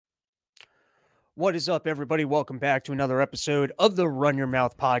What is up, everybody? Welcome back to another episode of the Run Your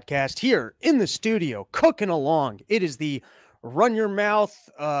Mouth podcast here in the studio, cooking along. It is the Run Your Mouth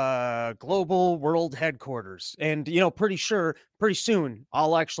global world headquarters. And, pretty soon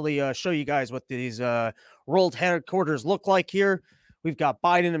I'll actually show you guys what these world headquarters look like here. We've got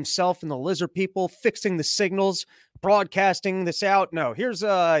Biden himself and the lizard people fixing the signals, broadcasting this out. No, here's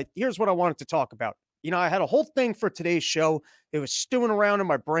what I wanted to talk about. I had a whole thing for today's show. It was stewing around in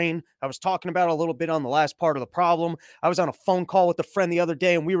my brain. I was talking about it a little bit on the last part of the problem. I was on a phone call with a friend the other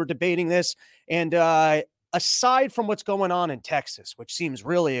day, and we were debating this. And aside from what's going on in Texas, which seems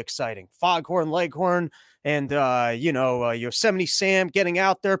really exciting, Foghorn Leghorn and, Yosemite Sam getting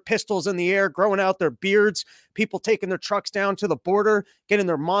out there, pistols in the air, growing out their beards, people taking their trucks down to the border, getting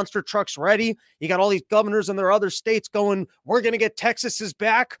their monster trucks ready. You got all these governors in their other states going, we're going to get Texas's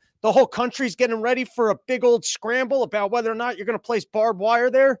back. The whole country's getting ready for a big old scramble about whether or not you're going to place barbed wire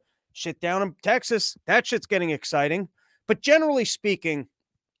there. Shit down in Texas. That shit's getting exciting. But generally speaking,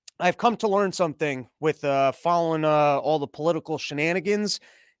 I've come to learn something with following all the political shenanigans,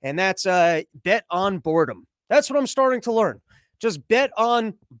 and that's bet on boredom. That's what I'm starting to learn. Just bet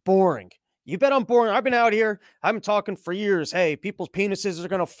on boring. You bet on boring. I've been out here. I've been talking for years. Hey, people's penises are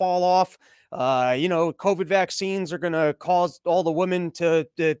going to fall off. COVID vaccines are going to cause all the women to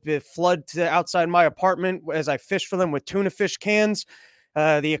flood to outside my apartment as I fish for them with tuna fish cans.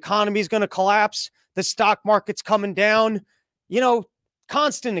 The economy is going to collapse. The stock market's coming down.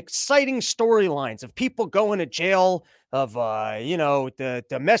 Constant exciting storylines of people going to jail, of, the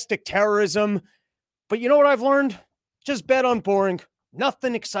domestic terrorism. But you know what I've learned? Just bet on boring.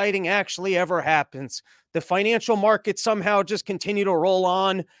 Nothing exciting actually ever happens. The financial markets somehow just continue to roll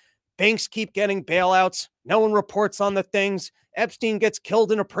on. Banks keep getting bailouts. No one reports on the things. Epstein gets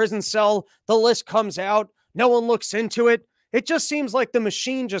killed in a prison cell. The list comes out. No one looks into it. It just seems like the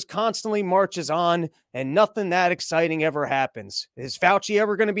machine just constantly marches on and nothing that exciting ever happens. Is Fauci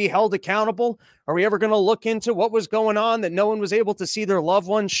ever going to be held accountable? Are we ever going to look into what was going on that no one was able to see their loved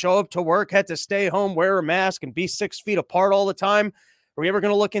ones show up to work, had to stay home, wear a mask, and be 6 feet apart all the time? Are we ever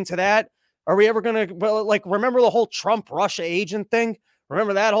going to look into that? Are we ever going to, remember the whole Trump-Russia agent thing?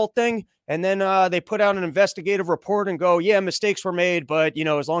 Remember that whole thing? And then they put out an investigative report and go, yeah, mistakes were made, but,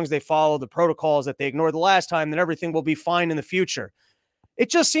 as long as they follow the protocols that they ignored the last time, then everything will be fine in the future. It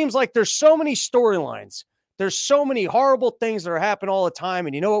just seems like there's so many storylines. There's so many horrible things that are happening all the time.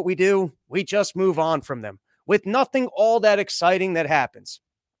 And you know what we do? We just move on from them with nothing all that exciting that happens.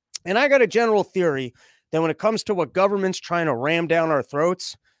 And I got a general theory that when it comes to what government's trying to ram down our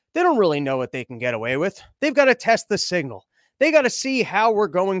throats, they don't really know what they can get away with. They've got to test the signal. They got to see how we're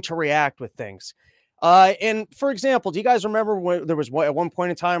going to react with things. And for example, do you guys remember when there was at one point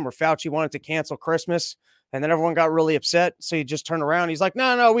in time where Fauci wanted to cancel Christmas and then everyone got really upset? So he just turned around. He's like,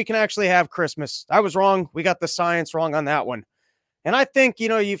 no, we can actually have Christmas. I was wrong. We got the science wrong on that one. And I think,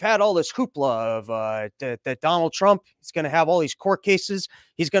 you've had all this hoopla of that Donald Trump is going to have all these court cases.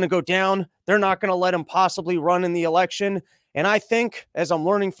 He's going to go down. They're not going to let him possibly run in the election. And I think, as I'm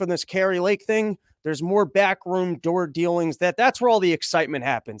learning from this Carrie Lake thing, there's more backroom door dealings. That's where all the excitement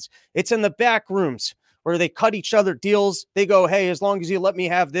happens. It's in the back rooms where they cut each other deals. They go, hey, as long as you let me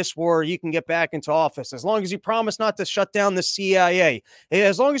have this war, you can get back into office. As long as you promise not to shut down the CIA.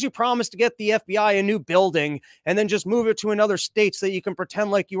 As long as you promise to get the FBI a new building and then just move it to another state so that you can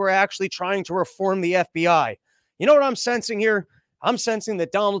pretend like you were actually trying to reform the FBI. You know what I'm sensing here? I'm sensing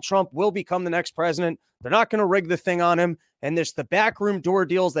that Donald Trump will become the next president. They're not going to rig the thing on him. And there's the backroom door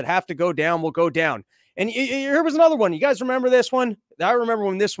deals that have to go down will go down. And here was another one. You guys remember this one? I remember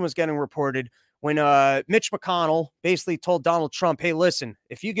when this one was getting reported, when Mitch McConnell basically told Donald Trump, hey, listen,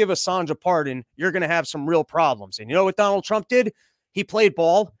 if you give Assange a pardon, you're going to have some real problems. And you know what Donald Trump did? He played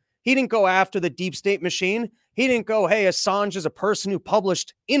ball. He didn't go after the deep state machine. He didn't go, hey, Assange is a person who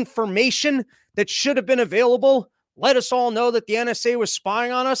published information that should have been available. Let us all know that the NSA was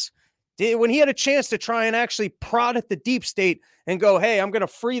spying on us. When he had a chance to try and actually prod at the deep state and go, hey, I'm going to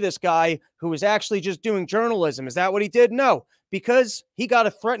free this guy who was actually just doing journalism. Is that what he did? No, because he got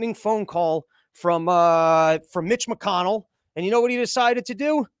a threatening phone call from Mitch McConnell. And you know what he decided to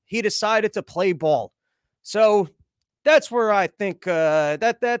do? He decided to play ball. So that's where I think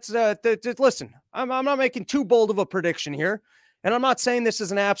listen, I'm not making too bold of a prediction here. And I'm not saying this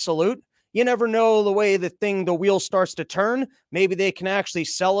is an absolute. You never know the way the wheel starts to turn. Maybe they can actually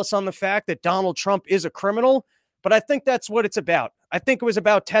sell us on the fact that Donald Trump is a criminal, but I think that's what it's about. I think it was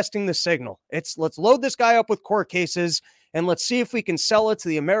about testing the signal. Let's load this guy up with court cases and let's see if we can sell it to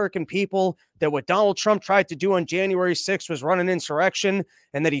the American people that what Donald Trump tried to do on January 6th was run an insurrection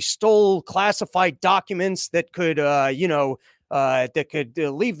and that he stole classified documents that could, that could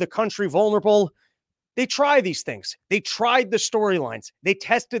leave the country vulnerable. They try these things. They tried the storylines. They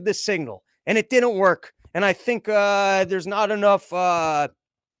tested the signal, and it didn't work. And I think there's not enough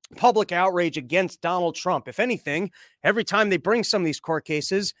public outrage against Donald Trump. If anything, every time they bring some of these court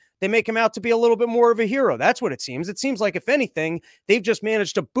cases, they make him out to be a little bit more of a hero. That's what it seems. It seems like, if anything, they've just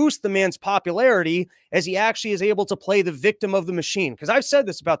managed to boost the man's popularity as he actually is able to play the victim of the machine. Because I've said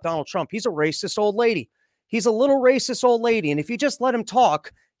this about Donald Trump. He's a racist old lady. He's a little racist old lady. And if you just let him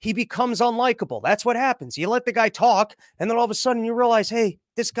talk, he becomes unlikable. That's what happens. You let the guy talk, and then all of a sudden you realize, hey,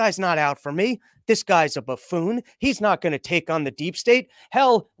 this guy's not out for me. This guy's a buffoon. He's not going to take on the deep state.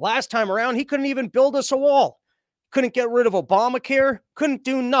 Hell, last time around, he couldn't even build us a wall. Couldn't get rid of Obamacare. Couldn't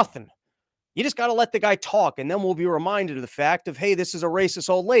do nothing. You just got to let the guy talk, and then we'll be reminded of the fact of, hey, this is a racist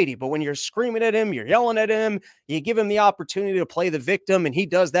old lady. But when you're screaming at him, you're yelling at him, you give him the opportunity to play the victim, and he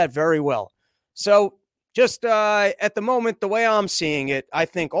does that very well. So just at the moment, the way I'm seeing it, I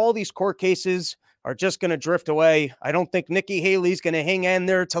think all these court cases are just going to drift away. I don't think Nikki Haley's going to hang in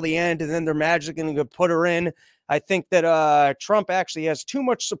there till the end, and then they're magically going to put her in. I think that Trump actually has too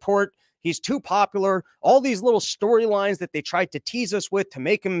much support. He's too popular. All these little storylines that they tried to tease us with to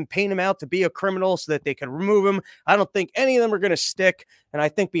make him, paint him out to be a criminal so that they could remove him, I don't think any of them are going to stick. And I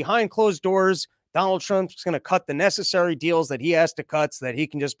think behind closed doors, Donald Trump's going to cut the necessary deals that he has to cut so that he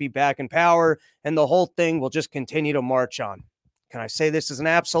can just be back in power, and the whole thing will just continue to march on. Can I say this is an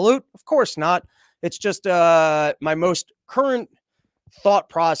absolute? Of course not. It's just my most current thought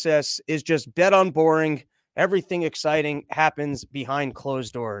process is just bet on boring. Everything exciting happens behind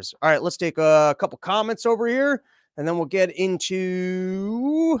closed doors. All right, let's take a couple comments over here, and then we'll get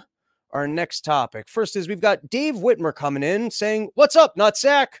into our next topic. First is we've got Dave Whitmer coming in saying, "What's up,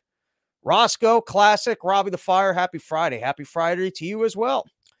 Nutsack?" Roscoe, classic. Robbie the Fire, happy Friday. Happy Friday to you as well.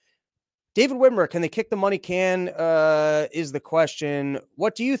 David Whitmer, can they kick the money can? Is the question.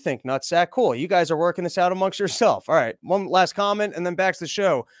 What do you think, Nutsack? Cool. You guys are working this out amongst yourself. All right. One last comment and then back to the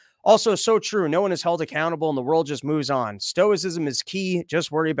show. Also, so true. No one is held accountable and the world just moves on. Stoicism is key.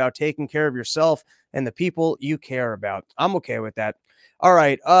 Just worry about taking care of yourself and the people you care about. I'm okay with that. All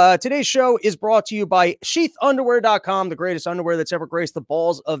right. Today's show is brought to you by sheathunderwear.com, the greatest underwear that's ever graced the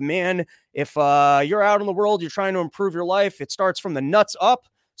balls of man. If you're out in the world, you're trying to improve your life, it starts from the nuts up.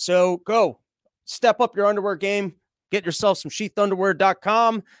 So go step up your underwear game. Get yourself some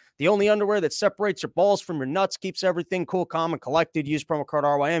sheathunderwear.com. The only underwear that separates your balls from your nuts, keeps everything cool, calm, and collected. Use promo code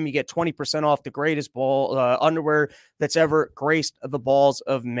RYM. You get 20% off the greatest ball underwear that's ever graced the balls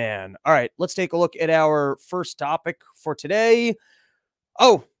of man. All right, let's take a look at our first topic for today.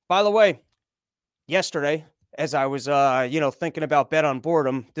 Oh, by the way, yesterday, as I was, thinking about bet on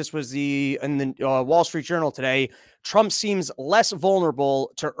boredom, this was in the Wall Street Journal today. Trump seems less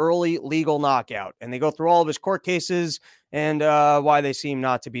vulnerable to early legal knockout, and they go through all of his court cases and why they seem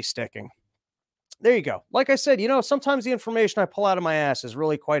not to be sticking. There you go. Like I said, sometimes the information I pull out of my ass is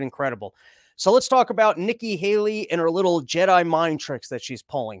really quite incredible. So let's talk about Nikki Haley and her little Jedi mind tricks that she's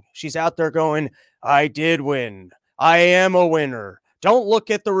pulling. She's out there going, "I did win. I am a winner. Don't look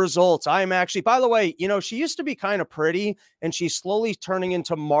at the results. I'm actually," by the way, she used to be kind of pretty, and she's slowly turning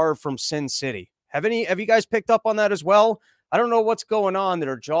into Marv from Sin City. Have you guys picked up on that as well? I don't know what's going on, that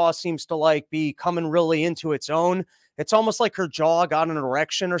her jaw seems to be coming really into its own. It's almost like her jaw got an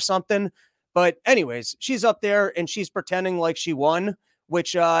erection or something. But anyways, she's up there and she's pretending like she won,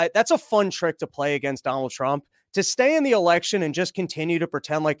 which that's a fun trick to play against Donald Trump. To stay in the election and just continue to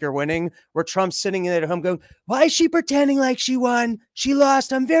pretend like you're winning, where Trump's sitting at home going, "Why is she pretending like she won? She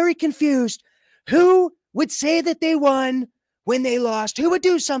lost. I'm very confused. Who would say that they won when they lost? Who would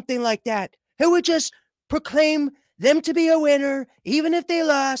do something like that? Who would just proclaim them to be a winner, even if they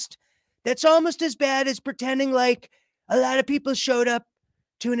lost? That's almost as bad as pretending like a lot of people showed up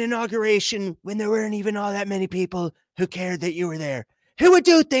to an inauguration when there weren't even all that many people who cared that you were there. Who would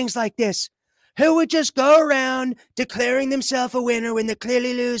do things like this? Who would just go around declaring themselves a winner when they're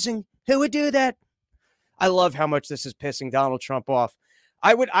clearly losing? Who would do that?" I love how much this is pissing Donald Trump off.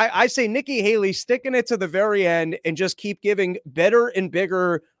 I say Nikki Haley sticking it to the very end and just keep giving better and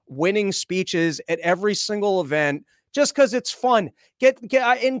bigger winning speeches at every single event, just because it's fun. Get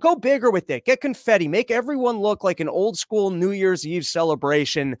and go bigger with it. Get confetti. Make everyone look like an old school New Year's Eve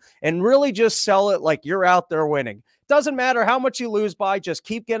celebration, and really just sell it like you're out there winning. Doesn't matter how much you lose by. Just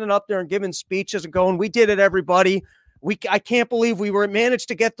keep getting up there and giving speeches and going, "We did it, everybody. I can't believe we managed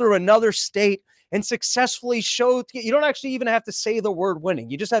to get through another state and successfully show. You don't actually even have to say the word winning.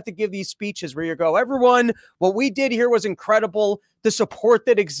 You just have to give these speeches where you go, everyone, what we did here was incredible. The support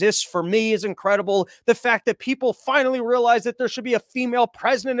that exists for me is incredible. The fact that people finally realize that there should be a female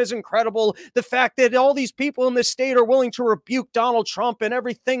president is incredible. The fact that all these people in this state are willing to rebuke Donald Trump and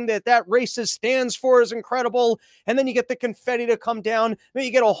everything that racist stands for is incredible. And then you get the confetti to come down. Then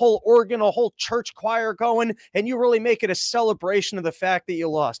you get a whole organ, a whole church choir going, and you really make it a celebration of the fact that you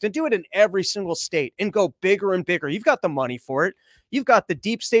lost. And do it in every single state and go bigger and bigger. You've got the money for it. You've got the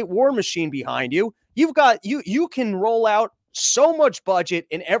deep state war machine behind you. You've got you can roll out so much budget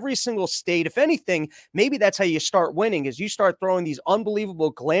in every single state. If anything, maybe that's how you start winning, is you start throwing these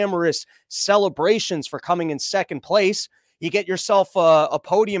unbelievable glamorous celebrations for coming in second place. You get yourself a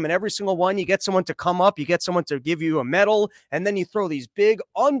podium in every single one. You get someone to come up. You get someone to give you a medal. And then you throw these big,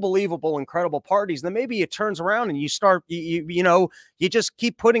 unbelievable, incredible parties. And then maybe it turns around and you start, you just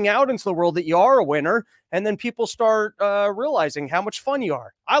keep putting out into the world that you are a winner. And then people start realizing how much fun you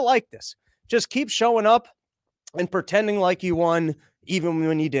are. I like this. Just keep showing up and pretending like you won even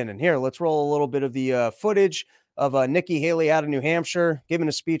when you didn't. Here, let's roll a little bit of the footage of Nikki Haley out of New Hampshire giving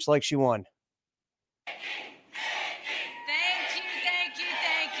a speech like she won.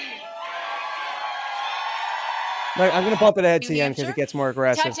 I'm going to bump it ahead to the end because it gets more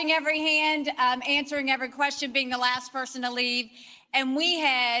aggressive. Touching every hand, answering every question, being the last person to leave. And we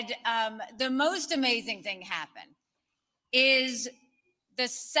had the most amazing thing happen is the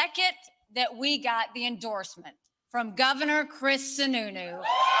second that we got the endorsement from Governor Chris Sununu.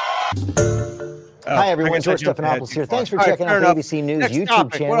 Hi, everyone. George Stephanopoulos here. Thanks for checking out the ABC News next YouTube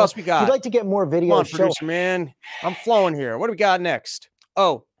topic. channel. What else we got? If you'd like to get more videos, come on, producer, man. I'm flowing here. What do we got next?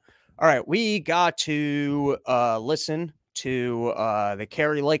 Oh, all right. We got to listen to the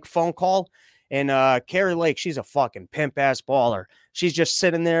Carrie Lake phone call. And Carrie Lake, she's a fucking pimp-ass baller. She's just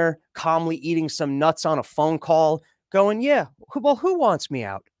sitting there calmly eating some nuts on a phone call going, yeah, well, who wants me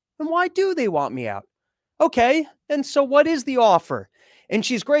out? And why do they want me out? Okay, and so what is the offer? And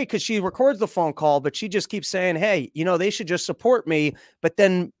she's great because she records the phone call, but she just keeps saying, hey, they should just support me, but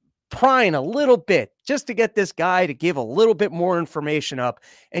then prying a little bit just to get this guy to give a little bit more information up.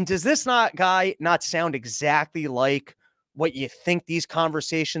 And does this guy not sound exactly like what you think these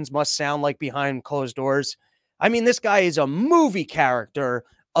conversations must sound like behind closed doors? I mean, this guy is a movie character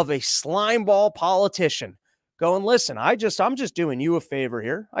of a slimeball politician going, listen, I'm just doing you a favor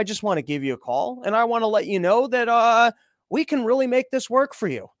here. I just want to give you a call, and I want to let you know that we can really make this work for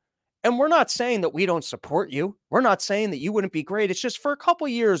you. And we're not saying that we don't support you. We're not saying that you wouldn't be great. It's just for a couple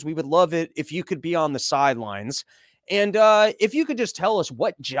of years, we would love it if you could be on the sidelines. And if you could just tell us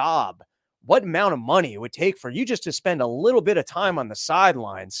what amount of money it would take for you just to spend a little bit of time on the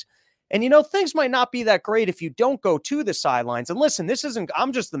sidelines. And, things might not be that great if you don't go to the sidelines. And listen,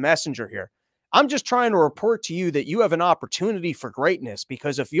 I'm just the messenger here. I'm just trying to report to you that you have an opportunity for greatness,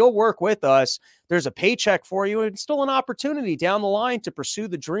 because if you'll work with us, there's a paycheck for you and still an opportunity down the line to pursue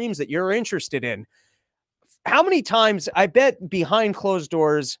the dreams that you're interested in. How many times, I bet behind closed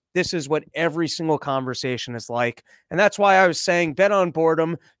doors, this is what every single conversation is like. And that's why I was saying bet on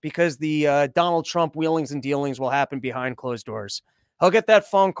boredom, because the Donald Trump wheelings and dealings will happen behind closed doors. He'll get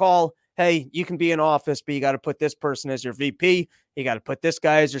that phone call. Hey, you can be in office, but you got to put this person as your VP. You got to put this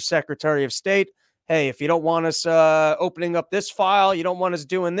guy as your Secretary of State. Hey, if you don't want us opening up this file, you don't want us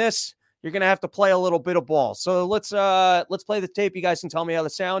doing this, you're going to have to play a little bit of ball. So let's play the tape. You guys can tell me how the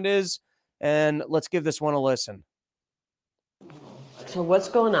sound is, and let's give this one a listen. So what's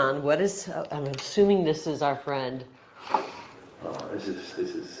going on? I'm assuming this is our friend. This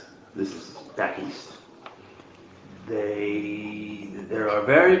is back east. There are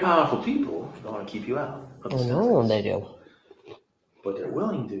very powerful people that want to keep you out. Oh no, they do. But they're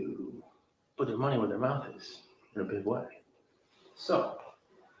willing to put their money where their mouth is in a big way. So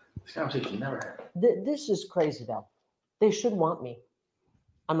this conversation never happened. This is crazy though. They should want me.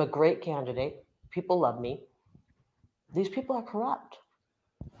 I'm a great candidate. People love me. These people are corrupt.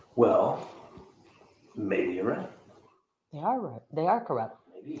 Well, maybe you're right. They are right. They are corrupt.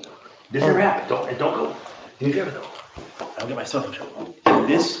 Maybe. This never happened. Don't go. Do me a favor though. I'll get myself in trouble.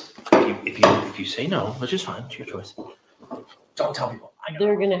 If you say no, which is fine, it's your choice. Don't tell people.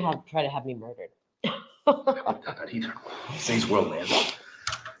 They're gonna try to have me murdered. Not either. Today's world, man.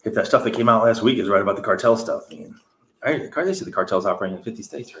 If that stuff that came out last week is right about the cartel stuff, they say the cartel's operating in 50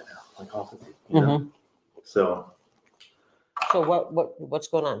 states right now, like all 50. You know? So what's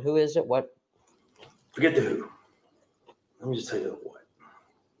going on? Who is it? What? Forget the who. Let me just tell you the what.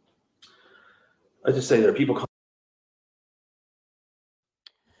 Let's just say there are people.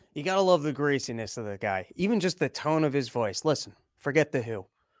 You got to love the greasiness of the guy, even just the tone of his voice. Listen, forget the who.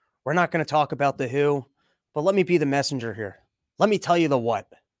 We're not going to talk about the who, but let me be the messenger here. Let me tell you the what.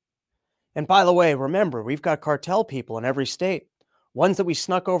 And by the way, remember, we've got cartel people in every state, ones that we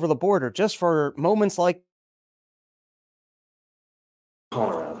snuck over the border just for moments like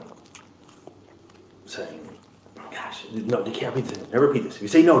calling around saying, gosh, no, they can't repeat this. Never repeat this. If you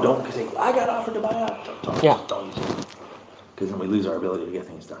say no, don't, because I got offered to buy out. Don't use it. Because then we lose our ability to get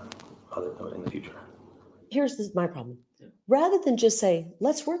things done in the future. Here's my problem. Rather than just say,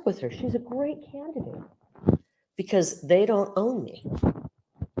 let's work with her, she's a great candidate, because they don't own me.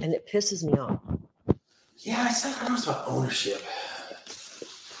 And it pisses me off. Yeah, it's not about ownership.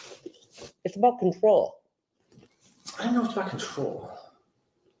 It's about control. I don't know it's about control.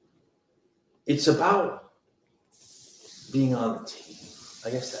 It's about being on the team.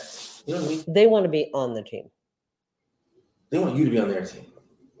 I guess that's, you know what I mean? They want to be on the team. They want you to be on their team.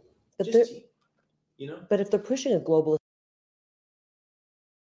 But team. You know? But if they're pushing a globalist.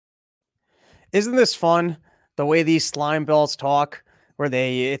 Isn't this fun? The way these slime bells talk, where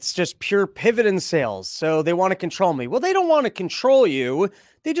it's just pure pivot in sales. So they want to control me. Well, they don't want to control you.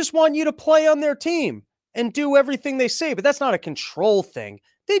 They just want you to play on their team and do everything they say. But that's not a control thing.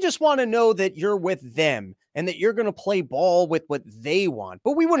 They just want to know that you're with them and that you're going to play ball with what they want.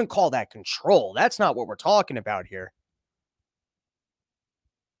 But we wouldn't call that control. That's not what we're talking about here.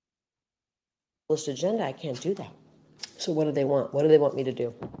 Agenda, I can't do that. So what do they want? What do they want me to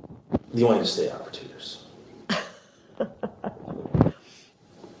do? They want you to stay out for 2 years.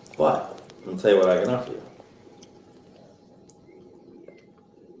 But I'll tell you what I can offer you.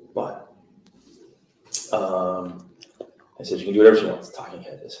 But I said you can do whatever you want. It's a talking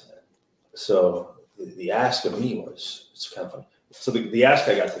head, isn't it? So the ask of me was, it's kind of funny. So the ask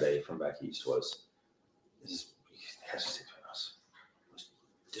I got today from back east was, this has to stay between us.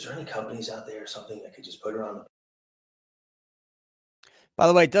 Is there any companies out there or something that could just put her on the... By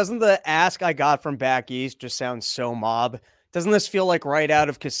the way, doesn't the ask I got from back east just sound so mob? Doesn't this feel like right out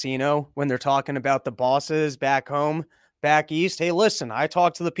of Casino when they're talking about the bosses back home, back east? Hey, listen, I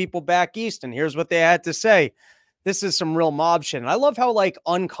talked to the people back east and here's what they had to say. This is some real mob shit. And I love how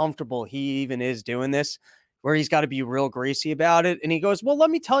uncomfortable he even is doing this, where he's got to be real greasy about it. And he goes, well, let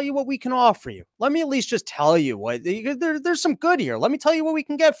me tell you what we can offer you. Let me at least just tell you what there's some good here. Let me tell you what we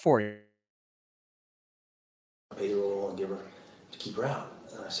can get for you. Payroll and give her to keep her out.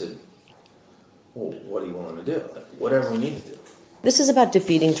 And I said, well, what do you want to do? Whatever we need to do. This is about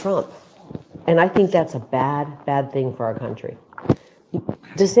defeating Trump. And I think that's a bad thing for our country.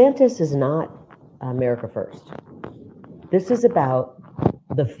 DeSantis is not America first. This is about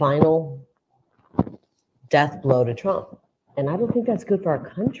the final death blow to Trump. And I don't think that's good for our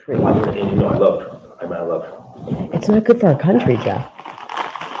country. And you know I love Trump. I love Trump. It's not good for our country, Jeff.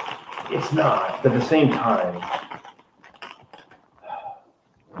 It's not. But at the same time,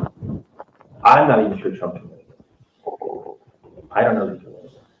 I'm not even sure Trump can win. I don't know if he can win.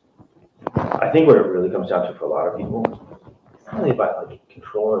 I think what it really comes down to for a lot of people, it's not really about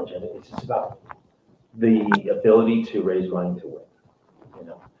control or agenda. It's just about the ability to raise money to win. You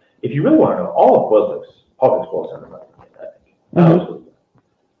know, if you really want to know, all of politics boils down to money. I think.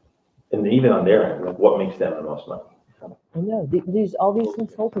 And even on their end, what makes them the most money? I know all these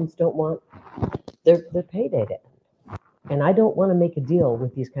consultants don't want their payday to end, and I don't want to make a deal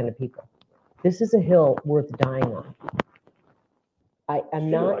with these kind of people. This is a hill worth dying on. I'm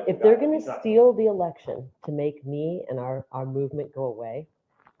not. If they're going to steal the election to make me and our movement go away,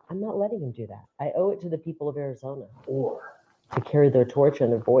 I'm not letting them do that. I owe it to the people of Arizona to carry their torch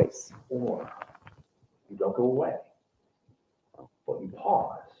and their voice. Or you don't go away, but you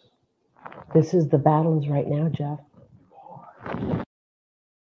pause. This is the battles right now, Jeff.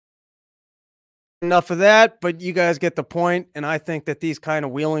 Enough of that, but you guys get the point. And I think that these kind of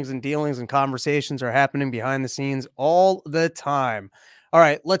wheelings and dealings and conversations are happening behind the scenes all the time. All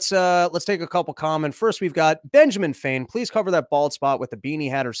right, let's take a couple comments. First, we've got Benjamin Fain. Please cover that bald spot with a beanie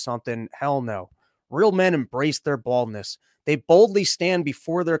hat or something. Hell no. Real men embrace their baldness. They boldly stand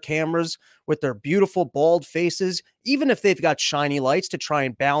before their cameras with their beautiful bald faces, even if they've got shiny lights to try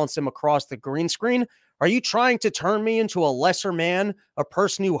and balance them across the green screen. Are you trying to turn me into a lesser man, a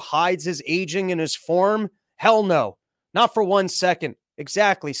person who hides his aging and his form? Hell no. Not for 1 second.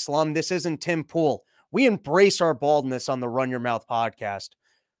 Exactly, Slum. This isn't Tim Pool. We embrace our baldness on the Run Your Mouth podcast.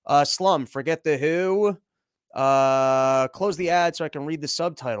 Slum, forget the who. Close the ad so I can read the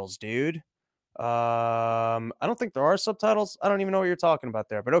subtitles, dude. I don't think there are subtitles. I don't even know what you're talking about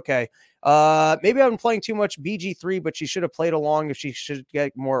there, but okay. Maybe I've been playing too much BG3, but she should have played along if she should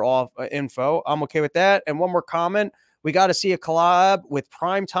get more info. I'm okay with that. And one more comment. We got to see a collab with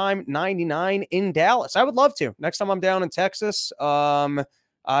Primetime 99 in Dallas. I would love to. Next time I'm down in Texas,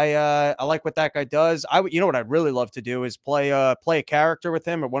 I like what that guy does. You know what I'd really love to do is play a character with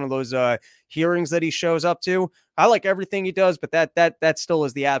him at one of those hearings that he shows up to. I like everything he does, but that still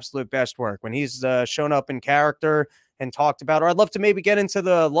is the absolute best work when he's shown up in character and talked about. Or I'd love to maybe get into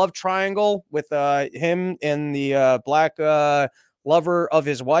the love triangle with him and the black lover of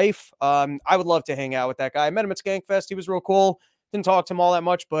his wife. I would love to hang out with that guy. I met him at Skankfest. He was real cool. Didn't talk to him all that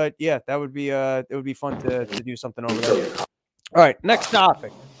much, but yeah, that would be it would be fun to do something over there. All right, next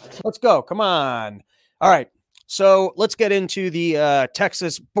topic. Let's go. Come on. All right. So let's get into the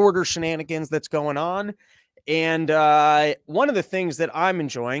Texas border shenanigans that's going on. And one of the things that I'm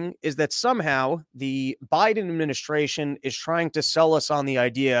enjoying is that somehow the Biden administration is trying to sell us on the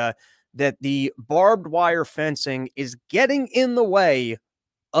idea that the barbed wire fencing is getting in the way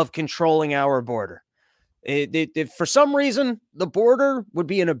of controlling our border. For some reason, the border would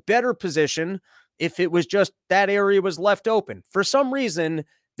be in a better position if it was just that area was left open. For some reason,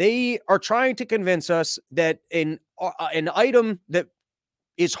 they are trying to convince us that an item that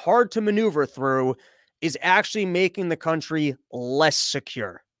is hard to maneuver through is actually making the country less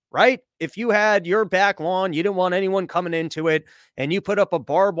secure, right? If you had your back lawn, you didn't want anyone coming into it, and you put up a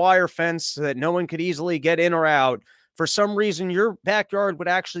barbed wire fence so that no one could easily get in or out, for some reason, your backyard would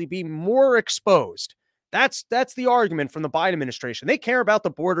actually be more exposed. That's the argument from the Biden administration. They care about the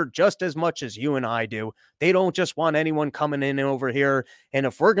border just as much as you and I do. They don't just want anyone coming in over here. And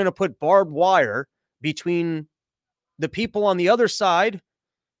if we're going to put barbed wire between the people on the other side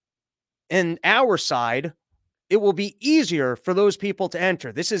and our side, it will be easier for those people to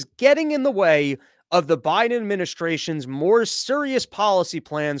enter. This is getting in the way of the Biden administration's more serious policy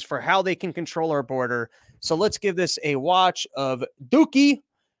plans for how they can control our border. So let's give this a watch of Dookie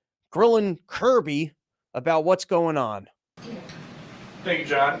grilling Kirby about what's going on. Thank you,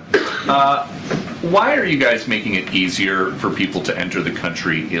 John. Why are you guys making it easier for people to enter the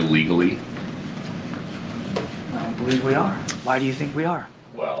country illegally? I don't believe we are. Why do you think we are?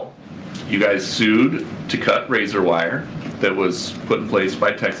 Well, you guys sued to cut razor wire that was put in place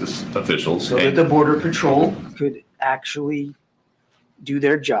by Texas officials. So that the Border Patrol could actually do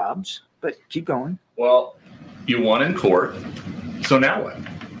their jobs. But keep going. Well, you won in court. So now what?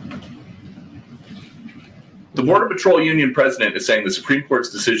 The Border Patrol Union president is saying the Supreme Court's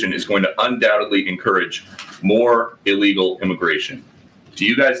decision is going to undoubtedly encourage more illegal immigration. Do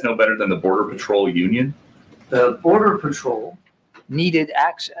you guys know better than the Border Patrol Union? The Border Patrol needed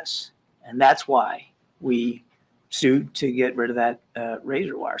access, and that's why we sued to get rid of that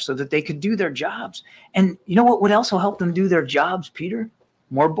razor wire so that they could do their jobs. And you know what would also help them do their jobs, Peter?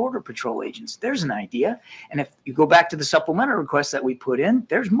 More Border Patrol agents. There's an idea. And if you go back to the supplemental request that we put in,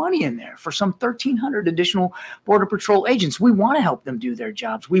 there's money in there for some 1,300 additional Border Patrol agents. We want to help them do their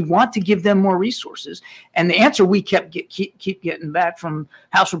jobs. We want to give them more resources. And the answer we keep getting back from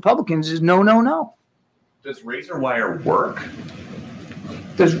House Republicans is no, no, no. Does razor wire work?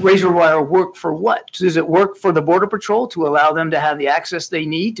 Does razor wire work for what? Does it work for the Border Patrol to allow them to have the access they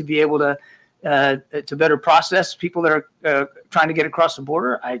need to be able to better process people that are trying to get across the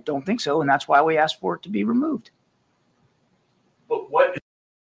border? I don't think so, and that's why we asked for it to be removed. But what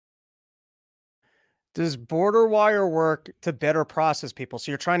does border wire work to better process people?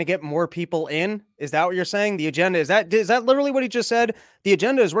 So you're trying to get more people in? Is that what you're saying? The agenda is that literally what he just said? The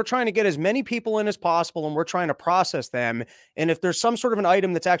agenda is we're trying to get as many people in as possible, and we're trying to process them. And if there's some sort of an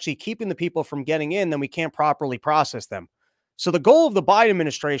item that's actually keeping the people from getting in, then we can't properly process them. So the goal of the Biden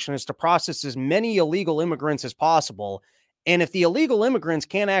administration is to process as many illegal immigrants as possible. And if the illegal immigrants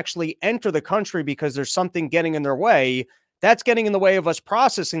can't actually enter the country because there's something getting in their way, that's getting in the way of us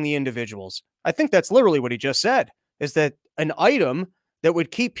processing the individuals. I think that's literally what he just said, is that an item that would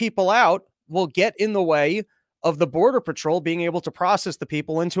keep people out will get in the way of the Border Patrol being able to process the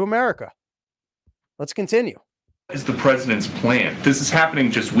people into America. Let's continue. is the president's plan? This is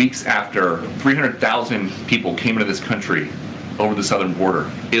happening just weeks after 300,000 people came into this country over the southern border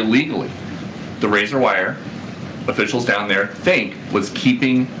illegally. The razor wire officials down there think was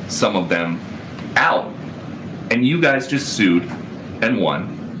keeping some of them out. And you guys just sued and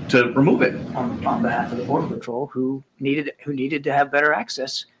won to remove it. On behalf of the Border Patrol, who needed to have better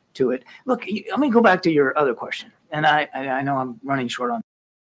access to it. Look, let me go back to your other question. And I know I'm running short on.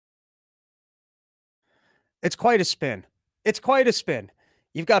 It's quite a spin. It's quite a spin.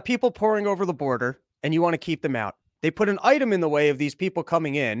 You've got people pouring over the border and you want to keep them out. They put an item in the way of these people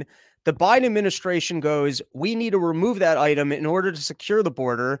coming in. The Biden administration goes, we need to remove that item in order to secure the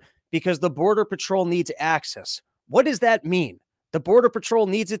border because the Border Patrol needs access. What does that mean? The Border Patrol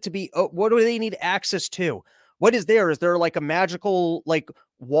needs it to be, what do they need access to? What is there? Is there like a magical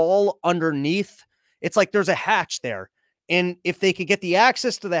wall underneath? It's like there's a hatch there. And if they could get the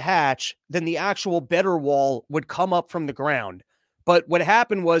access to the hatch, then the actual better wall would come up from the ground. But what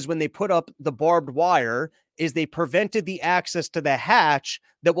happened was when they put up the barbed wire is they prevented the access to the hatch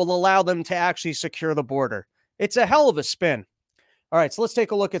that will allow them to actually secure the border. It's a hell of a spin. All right, so let's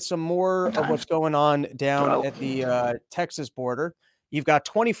take a look at some more of what's going on down at the Texas border. You've got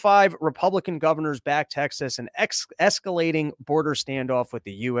 25 Republican governors back Texas and escalating border standoff with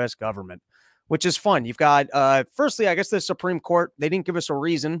the U.S. government, which is fun. You've got, firstly, I guess the Supreme Court, they didn't give us a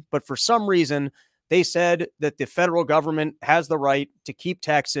reason, but for some reason, they said that the federal government has the right to keep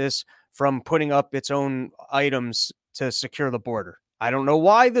Texas from putting up its own items to secure the border. I don't know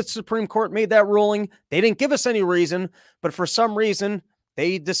why the Supreme Court made that ruling. They didn't give us any reason, but for some reason,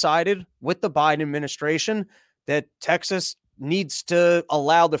 they decided with the Biden administration that Texas needs to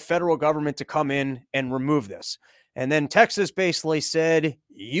allow the federal government to come in and remove this. And then Texas basically said,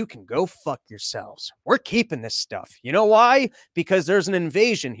 you can go fuck yourselves. We're keeping this stuff. You know why? Because there's an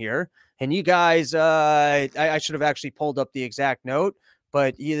invasion here. And you guys, I should have actually pulled up the exact note,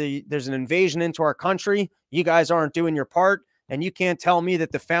 but either there's an invasion into our country. You guys aren't doing your part. And you can't tell me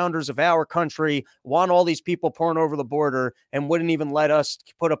that the founders of our country want all these people pouring over the border and wouldn't even let us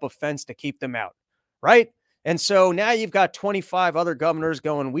put up a fence to keep them out. Right? And so now you've got 25 other governors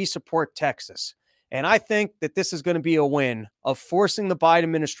going, we support Texas. And I think that this is going to be a win of forcing the Biden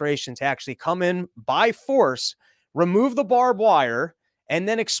administration to actually come in by force, remove the barbed wire, and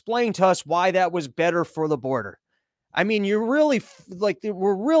then explain to us why that was better for the border. I mean, you're really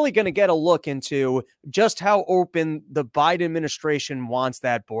we're really going to get a look into just how open the Biden administration wants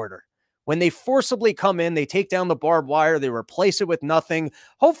that border. When they forcibly come in, they take down the barbed wire, they replace it with nothing.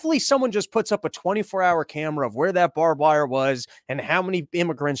 Hopefully someone just puts up a 24-hour camera of where that barbed wire was and how many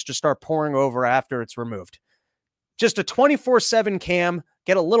immigrants just start pouring over after it's removed. Just a 24/7 cam,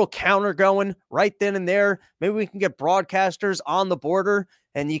 get a little counter going right then and there. Maybe we can get broadcasters on the border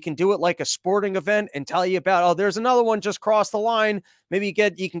and you can do it like a sporting event and tell you about, oh, there's another one just crossed the line. Maybe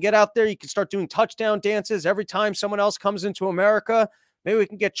you can get out there. You can start doing touchdown dances every time someone else comes into America. Maybe we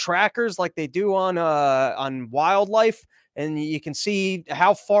can get trackers like they do on wildlife, and you can see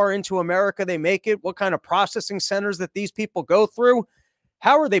how far into America they make it, what kind of processing centers that these people go through.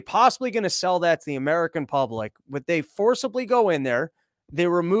 How are they possibly going to sell that to the American public? Would they forcibly go in there, they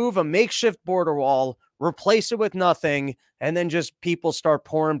remove a makeshift border wall, replace it with nothing, and then just people start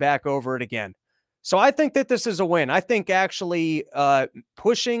pouring back over it again? So I think that this is a win. I think actually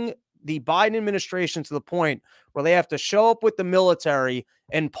pushing the Biden administration to the point where they have to show up with the military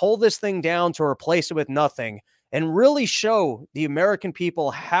and pull this thing down to replace it with nothing and really show the American people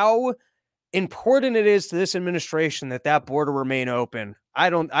how important it is to this administration that border remain open.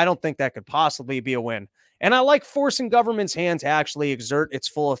 I don't think that could possibly be a win. And I like forcing government's hand to actually exert its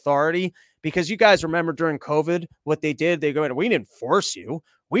full authority, because you guys remember during COVID what they did. They go, we didn't force you.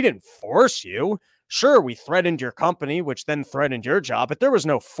 We didn't force you. Sure, we threatened your company, which then threatened your job, but there was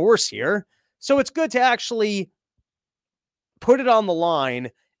no force here. So it's good to actually put it on the line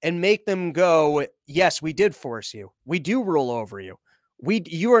and make them go, yes, we did force you. We do rule over you.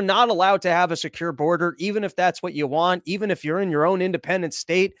 You are not allowed to have a secure border, even if that's what you want, even if you're in your own independent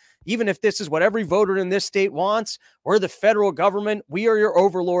state, even if this is what every voter in this state wants. We're the federal government. We are your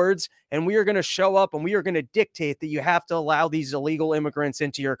overlords, and we are going to show up and we are going to dictate that you have to allow these illegal immigrants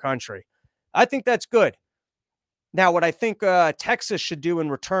into your country. I think that's good. Now, what I think Texas should do in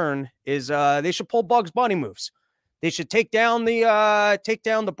return is they should pull Bugs Bunny moves. They should take down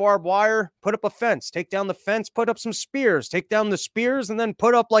the barbed wire, put up a fence, take down the fence, put up some spears, take down the spears, and then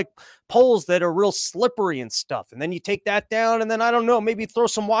put up like poles that are real slippery and stuff. And then you take that down, and then I don't know, maybe throw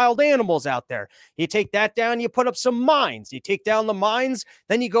some wild animals out there. You take that down, you put up some mines. You take down the mines,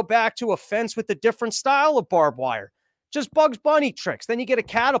 then you go back to a fence with a different style of barbed wire. Just Bugs Bunny tricks. Then you get a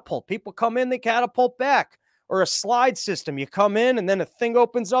catapult. People come in, they catapult back. Or a slide system. You come in, and then a thing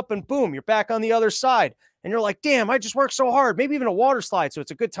opens up, and boom, you're back on the other side. And you're like, damn, I just worked so hard. Maybe even a water slide, so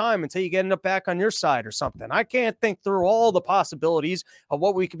it's a good time until you end up back on your side or something. I can't think through all the possibilities of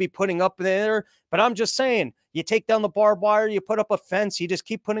what we could be putting up there, but I'm just saying, you take down the barbed wire, you put up a fence, you just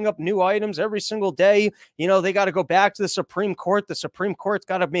keep putting up new items every single day. You know, they got to go back to the Supreme Court. The Supreme Court's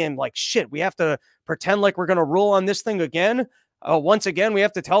got to be like, shit, we have to pretend like we're going to rule on this thing again. Once again, we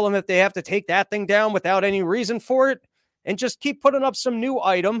have to tell them that they have to take that thing down without any reason for it, and just keep putting up some new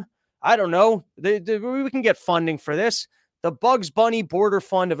item. I don't know. We can get funding for this. The Bugs Bunny Border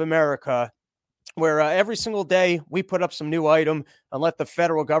Fund of America, where every single day we put up some new item and let the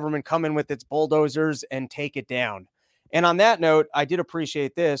federal government come in with its bulldozers and take it down. And on that note, I did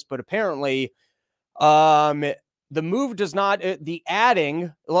appreciate this, but apparently the move does not, the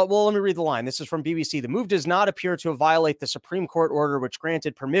adding, well, let me read the line. This is from BBC. The move does not appear to violate the Supreme Court order, which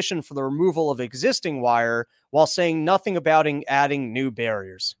granted permission for the removal of existing wire while saying nothing about adding new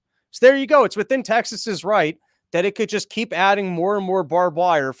barriers. So there you go. It's within Texas's right that it could just keep adding more and more barbed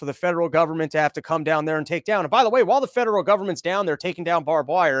wire for the federal government to have to come down there and take down. And by the way, while the federal government's down there taking down barbed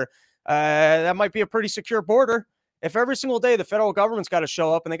wire, that might be a pretty secure border. If every single day the federal government's got to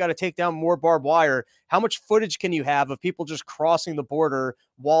show up and they got to take down more barbed wire, how much footage can you have of people just crossing the border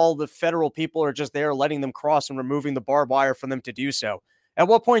while the federal people are just there letting them cross and removing the barbed wire for them to do so? At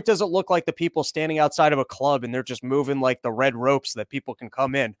what point does it look like the people standing outside of a club and they're just moving like the red ropes so that people can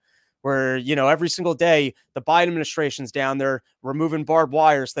come in? Where, every single day the Biden administration's down there removing barbed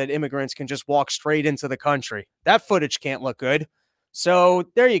wire so that immigrants can just walk straight into the country. That footage can't look good. So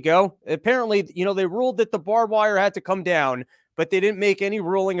there you go. Apparently, they ruled that the barbed wire had to come down, but they didn't make any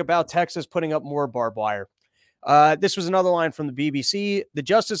ruling about Texas putting up more barbed wire. This was another line from the BBC. The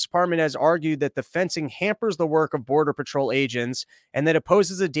Justice Department has argued that the fencing hampers the work of Border Patrol agents and that it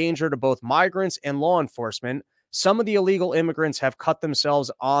poses a danger to both migrants and law enforcement. Some of the illegal immigrants have cut themselves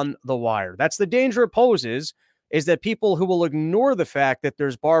on the wire. That's the danger it poses, is that people who will ignore the fact that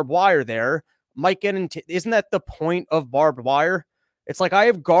there's barbed wire there might get into, isn't that the point of barbed wire? It's like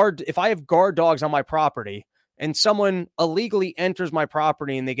if I have guard dogs on my property and someone illegally enters my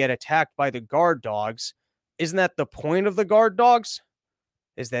property and they get attacked by the guard dogs, isn't that the point of the guard dogs?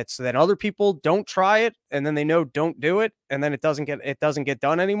 Is that so that other people don't try it and then they know don't do it and then it doesn't get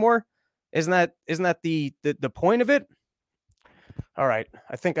done anymore? Isn't that the point of it? All right.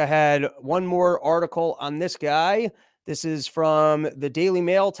 I think I had one more article on this guy. This is from the Daily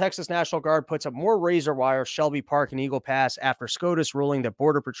Mail. Texas National Guard puts up more razor wire Shelby Park and Eagle Pass after SCOTUS ruling that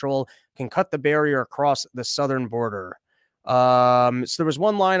Border Patrol can cut the barrier across the southern border. So there was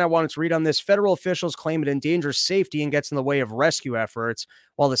one line I wanted to read on this. Federal officials claim it endangers safety and gets in the way of rescue efforts,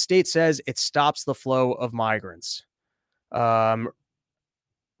 while the state says it stops the flow of migrants.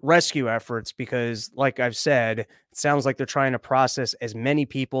 Rescue efforts, because like I've said, it sounds like they're trying to process as many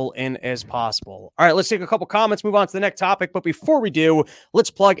people in as possible. All right, let's take a couple comments, move on to the next topic. But before we do, let's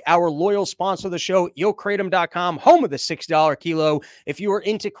plug our loyal sponsor of the show, YoKratom.com, home of the $6 kilo. If you are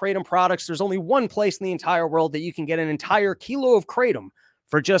into Kratom products, there's only one place in the entire world that you can get an entire kilo of Kratom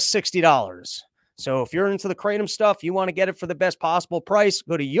for just $60. So if you're into the Kratom stuff, you want to get it for the best possible price,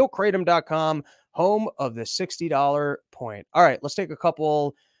 go to YoKratom.com, home of the $60 point. All right, let's take a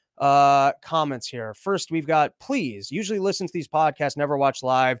couple comments here. First, we've got, please usually listen to these podcasts, never watch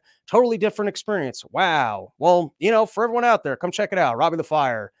live. Totally different experience. Wow. Well, for everyone out there, come check it out. Robbie the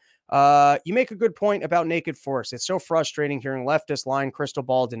Fire. You make a good point about naked force. It's so frustrating hearing leftists line crystal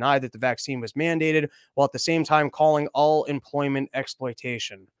ball deny that the vaccine was mandated while at the same time calling all employment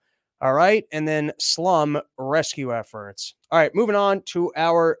exploitation. All right. And then slum rescue efforts. All right. Moving on to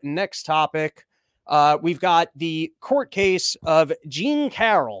our next topic. We've got the court case of Jean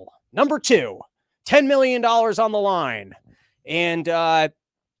Carroll, number 2, $10 million on the line. And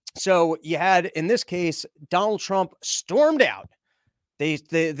so you had, in this case, Donald Trump stormed out.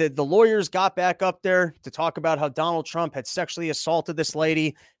 The lawyers got back up there to talk about how Donald Trump had sexually assaulted this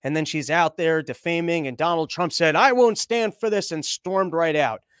lady. And then she's out there defaming. And Donald Trump said, I won't stand for this, and stormed right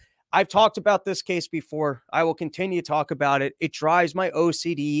out. I've talked about this case before. I will continue to talk about it. It drives my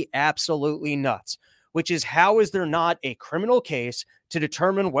OCD absolutely nuts, which is, how is there not a criminal case to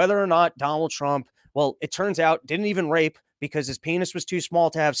determine whether or not Donald Trump, well, it turns out, didn't even rape because his penis was too small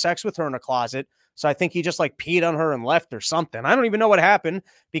to have sex with her in a closet. So I think he just peed on her and left or something. I don't even know what happened,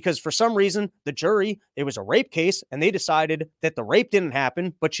 because for some reason, the jury, it was a rape case and they decided that the rape didn't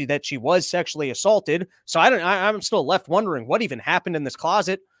happen, but that she was sexually assaulted. So I'm still left wondering what even happened in this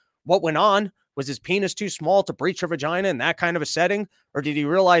closet. What went on? Was his penis too small to breach her vagina in that kind of a setting? Or did he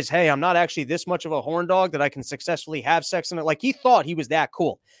realize, hey, I'm not actually this much of a horn dog that I can successfully have sex in it? Like, he thought he was that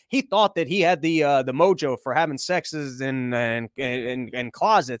cool. He thought that he had the mojo for having sexes in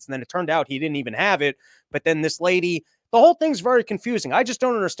closets. And then it turned out he didn't even have it. But then this lady, the whole thing's very confusing. I just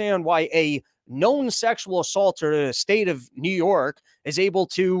don't understand why a known sexual assaulter in the state of New York is able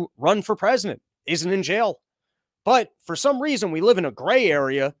to run for president, isn't in jail. But for some reason, we live in a gray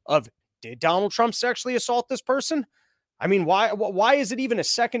area of, did Donald Trump sexually assault this person? I mean, why is it even a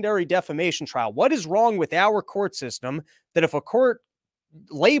secondary defamation trial? What is wrong with our court system that if a court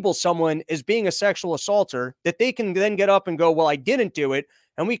labels someone as being a sexual assaulter, that they can then get up and go, well, I didn't do it.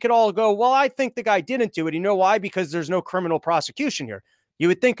 And we could all go, well, I think the guy didn't do it. You know why? Because there's no criminal prosecution here. You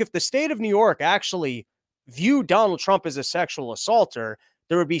would think if the state of New York actually viewed Donald Trump as a sexual assaulter,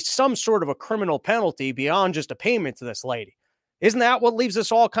 there would be some sort of a criminal penalty beyond just a payment to this lady. Isn't that what leaves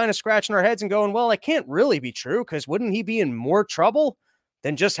us all kind of scratching our heads and going, well, it can't really be true, because wouldn't he be in more trouble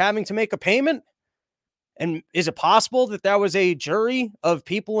than just having to make a payment? And is it possible that that was a jury of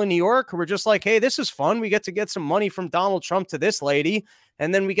people in New York who were just like, hey, this is fun. We get to get some money from Donald Trump to this lady.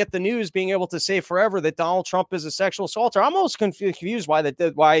 And then we get the news being able to say forever that Donald Trump is a sexual assaulter. I'm almost confused why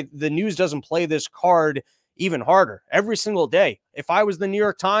the news doesn't play this card even harder every single day. If I was the New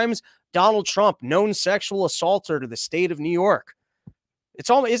York Times, Donald Trump, known sexual assaulter to the state of New York.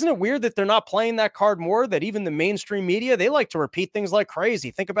 Isn't it weird that they're not playing that card more, that even the mainstream media, they like to repeat things like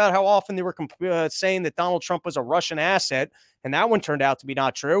crazy. Think about how often they were saying that Donald Trump was a Russian asset, and that one turned out to be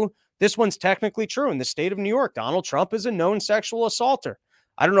not true. This one's technically true. In the state of New York, Donald Trump is a known sexual assaulter.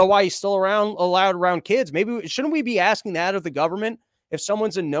 I don't know why he's still allowed around kids. Maybe shouldn't we be asking that of the government? If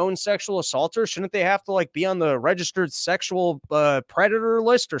someone's a known sexual assaulter, shouldn't they have to be on the registered sexual predator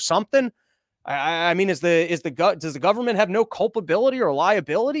list or something? I mean, does the government have no culpability or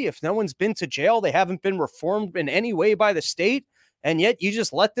liability if no one's been to jail? They haven't been reformed in any way by the state, and yet you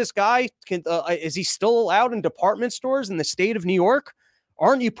just let this guy. Is he still allowed in department stores in the state of New York?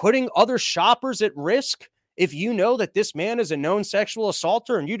 Aren't you putting other shoppers at risk if you know that this man is a known sexual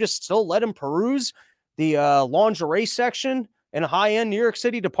assaulter and you just still let him peruse the lingerie section in high-end New York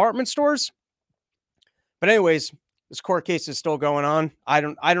City department stores? But anyways, this court case is still going on. I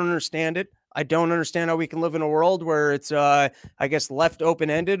don't understand it. I don't understand how we can live in a world where it's, I guess, left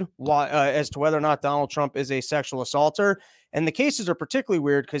open-ended as to whether or not Donald Trump is a sexual assaulter. And the cases are particularly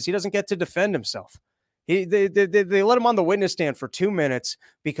weird because he doesn't get to defend himself. They let him on the witness stand for 2 minutes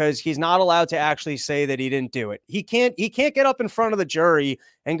because he's not allowed to actually say that he didn't do it. He can't get up in front of the jury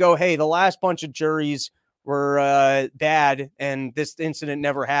and go, hey, the last bunch of juries were bad and this incident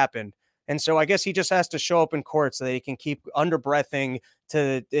never happened. And so I guess he just has to show up in court so that he can keep under breathing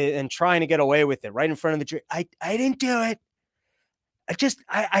and trying to get away with it right in front of the jury. I didn't do it.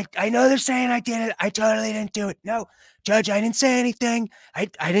 I know they're saying I did it. I totally didn't do it. No, Judge, I didn't say anything. I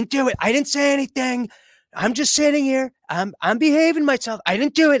didn't do it. I didn't say anything. I'm just sitting here. I'm behaving myself. I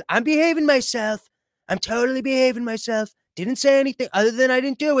didn't do it. I'm behaving myself. I'm totally behaving myself. Didn't say anything other than I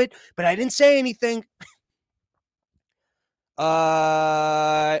didn't do it, but I didn't say anything.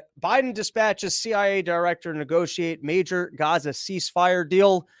 Biden dispatches CIA director to negotiate major Gaza ceasefire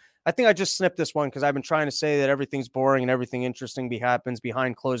deal. I think I just snipped this one because I've been trying to say that everything's boring and everything interesting happens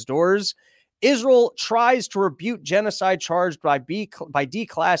behind closed doors. Israel tries to rebuke genocide charged by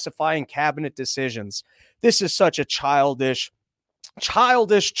declassifying cabinet decisions. This is such a childish,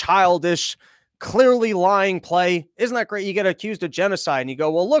 clearly lying play. Isn't that great? You get accused of genocide and you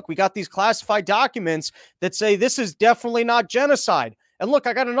go, well, look, we got these classified documents that say this is definitely not genocide. And look,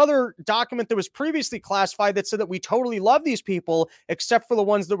 I got another document that was previously classified that said that we totally love these people, except for the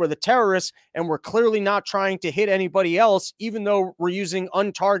ones that were the terrorists, and we're clearly not trying to hit anybody else, even though we're using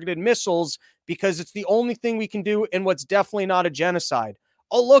untargeted missiles, because it's the only thing we can do in what's definitely not a genocide.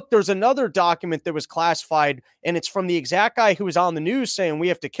 Oh, look, there's another document that was classified, and it's from the exact guy who was on the news saying we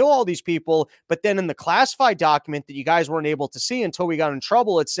have to kill all these people. But then in the classified document that you guys weren't able to see until we got in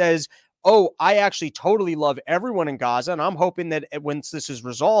trouble, it says, oh, I actually totally love everyone in Gaza, and I'm hoping that once this is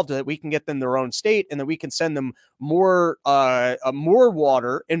resolved, that we can get them their own state and that we can send them more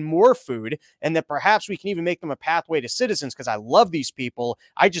water and more food, and that perhaps we can even make them a pathway to citizens because I love these people.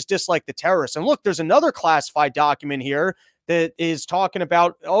 I just dislike the terrorists. And look, there's another classified document here that is talking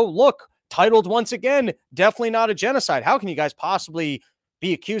about, oh, look, titled once again, definitely not a genocide. How can you guys possibly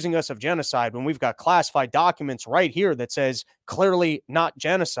be accusing us of genocide when we've got classified documents right here that says clearly not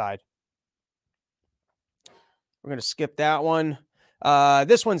genocide? We're going to skip that one.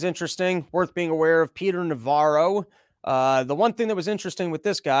 This one's interesting, worth being aware of. Peter Navarro. The one thing that was interesting with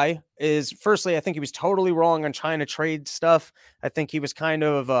this guy is, firstly, I think he was totally wrong on China trade stuff. I think he was kind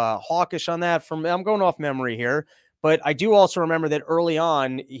of hawkish on that. I'm going off memory here. But I do also remember that early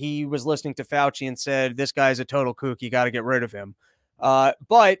on, he was listening to Fauci and said, this guy's a total kook. You got to get rid of him.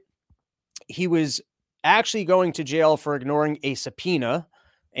 But he was actually going to jail for ignoring a subpoena.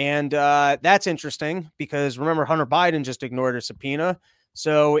 And that's interesting because remember, Hunter Biden just ignored a subpoena.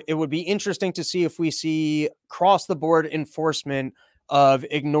 So it would be interesting to see if we see cross the board enforcement of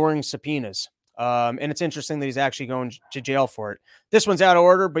ignoring subpoenas. And it's interesting that he's actually going to jail for it. This one's out of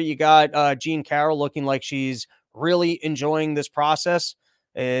order, but you got Jean Carroll looking like she's really enjoying this process.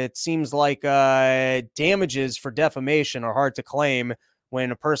 It seems like damages for defamation are hard to claim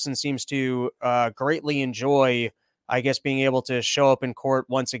when a person seems to greatly enjoy, I guess, being able to show up in court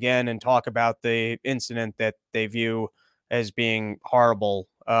once again and talk about the incident that they view as being horrible.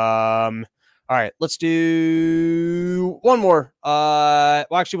 All All right, let's do one more. Well,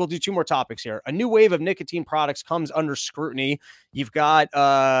 actually, we'll do two more topics here. A new wave of nicotine products comes under scrutiny. You've got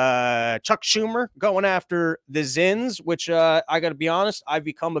Chuck Schumer going after the Zins, which I got to be honest, I've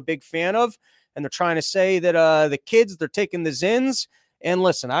become a big fan of. And they're trying to say that the kids, they're taking the Zins. And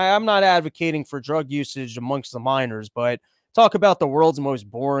listen, I'm not advocating for drug usage amongst the minors, but talk about the world's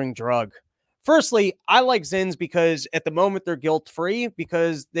most boring drug. Firstly, I like Zins because at the moment they're guilt-free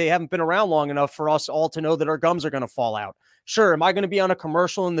because they haven't been around long enough for us all to know that our gums are going to fall out. Sure, am I going to be on a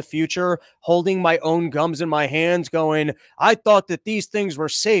commercial in the future holding my own gums in my hands going, I thought that these things were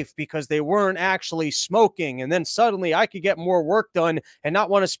safe because they weren't actually smoking. And then suddenly I could get more work done and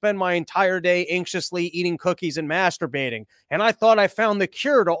not want to spend my entire day anxiously eating cookies and masturbating. And I thought I found the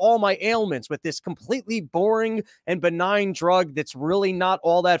cure to all my ailments with this completely boring and benign drug that's really not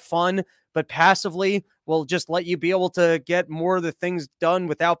all that fun, but passively will just let you be able to get more of the things done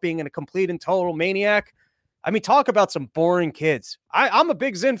without being a complete and total maniac. I mean, talk about some boring kids. I'm a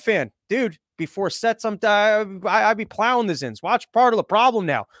big Zin fan. Dude, before sets, I'd be plowing the Zins. Watch Part of the Problem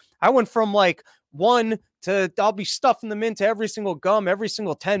now. I went from like one to I'll be stuffing them into every single gum every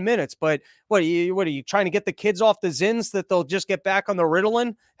single 10 minutes. But what are you trying to get the kids off the Zins that they'll just get back on the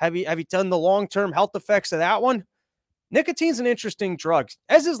Ritalin? Have you done the long-term health effects of that one? Nicotine's an interesting drug,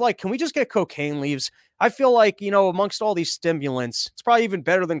 as is like, can we just get cocaine leaves? I feel like, amongst all these stimulants, it's probably even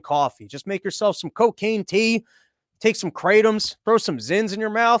better than coffee. Just make yourself some cocaine tea, take some Kratom's, throw some Zins in your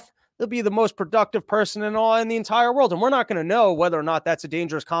mouth. You'll be the most productive person in the entire world. And we're not going to know whether or not that's a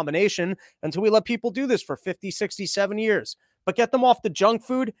dangerous combination until we let people do this for 50, 60, 70 years. But get them off the junk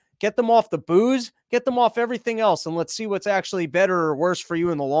food, get them off the booze, get them off everything else, and let's see what's actually better or worse for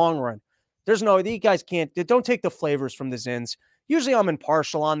you in the long run. You guys don't take the flavors from the Zins. Usually I'm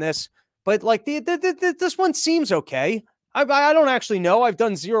impartial on this, but like this one seems okay. I don't actually know. I've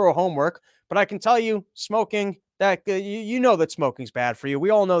done zero homework, but I can tell you smoking that you know that smoking's bad for you.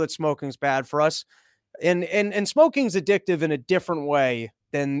 We all know that smoking's bad for us. And smoking's addictive in a different way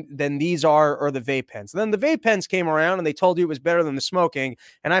than these are, or the vape pens. And then the vape pens came around and they told you it was better than the smoking.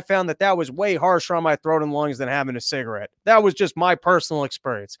 And I found that was way harsher on my throat and lungs than having a cigarette. That was just my personal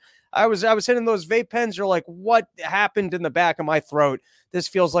experience. I was hitting those vape pens. You're like, what happened in the back of my throat? This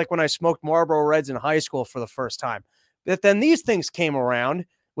feels like when I smoked Marlboro Reds in high school for the first time. But then these things came around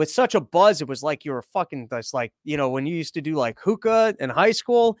with such a buzz. It was like you were fucking, that's like, when you used to do like hookah in high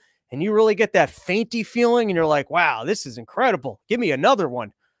school and you really get that fainty feeling and you're like, wow, this is incredible. Give me another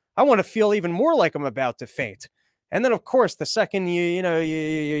one. I want to feel even more like I'm about to faint. And then of course, the second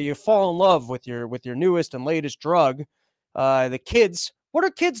you fall in love with your newest and latest drug, the kids, what are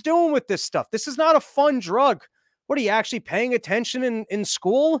kids doing with this stuff? This is not a fun drug. What are you actually paying attention in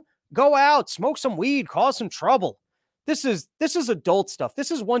school? Go out, smoke some weed, cause some trouble. This is adult stuff. This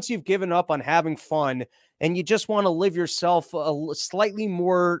is once you've given up on having fun and you just want to live yourself a slightly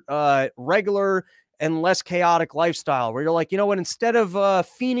more regular and less chaotic lifestyle where you're like, you know what, instead of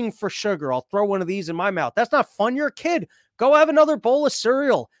fiending for sugar, I'll throw one of these in my mouth. That's not fun. You're a kid. Go have another bowl of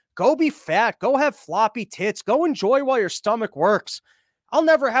cereal. Go be fat. Go have floppy tits. Go enjoy while your stomach works. I'll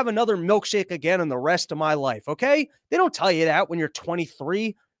never have another milkshake again in the rest of my life, okay? They don't tell you that when you're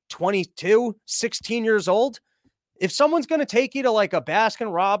 23, 22, 16 years old. If someone's going to take you to like a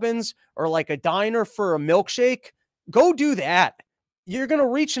Baskin Robbins or like a diner for a milkshake, go do that. You're going to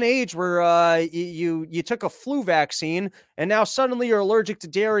reach an age where you took a flu vaccine and now suddenly you're allergic to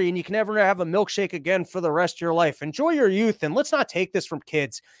dairy and you can never have a milkshake again for the rest of your life. Enjoy your youth, and let's not take this from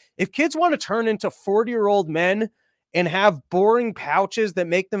kids. If kids want to turn into 40-year-old men and have boring pouches that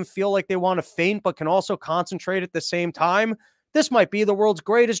make them feel like they want to faint but can also concentrate at the same time, this might be the world's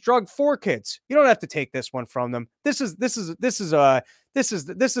greatest drug for kids. You don't have to take this one from them. This is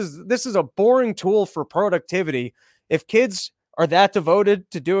a boring tool for productivity. If kids are that devoted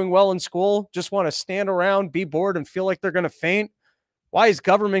to doing well in school, just want to stand around, be bored, and feel like they're going to faint, why is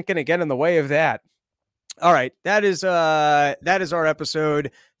government going to get in the way of that? All right, that is our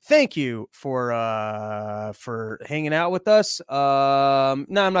episode. Thank you for hanging out with us. No, I'm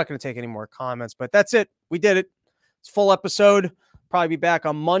not going to take any more comments, but that's it. We did it. It's a full episode. Probably be back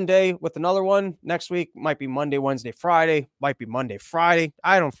on Monday with another one. Next week might be Monday, Wednesday, Friday. Might be Monday, Friday.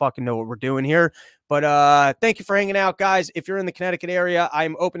 I don't fucking know what we're doing here. But thank you for hanging out, guys. If you're in the Connecticut area,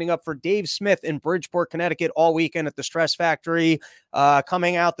 I'm opening up for Dave Smith in Bridgeport, Connecticut all weekend at the Stress Factory.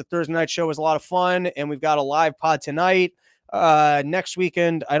 Coming out, the Thursday night show was a lot of fun, and we've got a live pod tonight. Next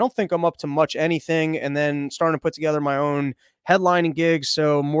weekend, I don't think I'm up to much anything, and then starting to put together my own headlining gigs,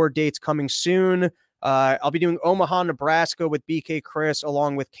 so more dates coming soon. I'll be doing Omaha, Nebraska with BK Chris,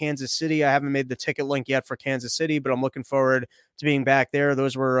 along with Kansas City. I haven't made the ticket link yet for Kansas City, but I'm looking forward to being back there.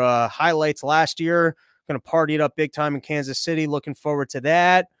 Those were highlights last year. Going to party it up big time in Kansas City. Looking forward to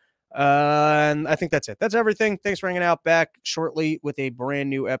that. And I think that's it. That's everything. Thanks for hanging out. Back shortly with a brand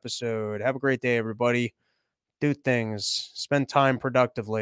new episode. Have a great day, everybody. Do things. Spend time productively.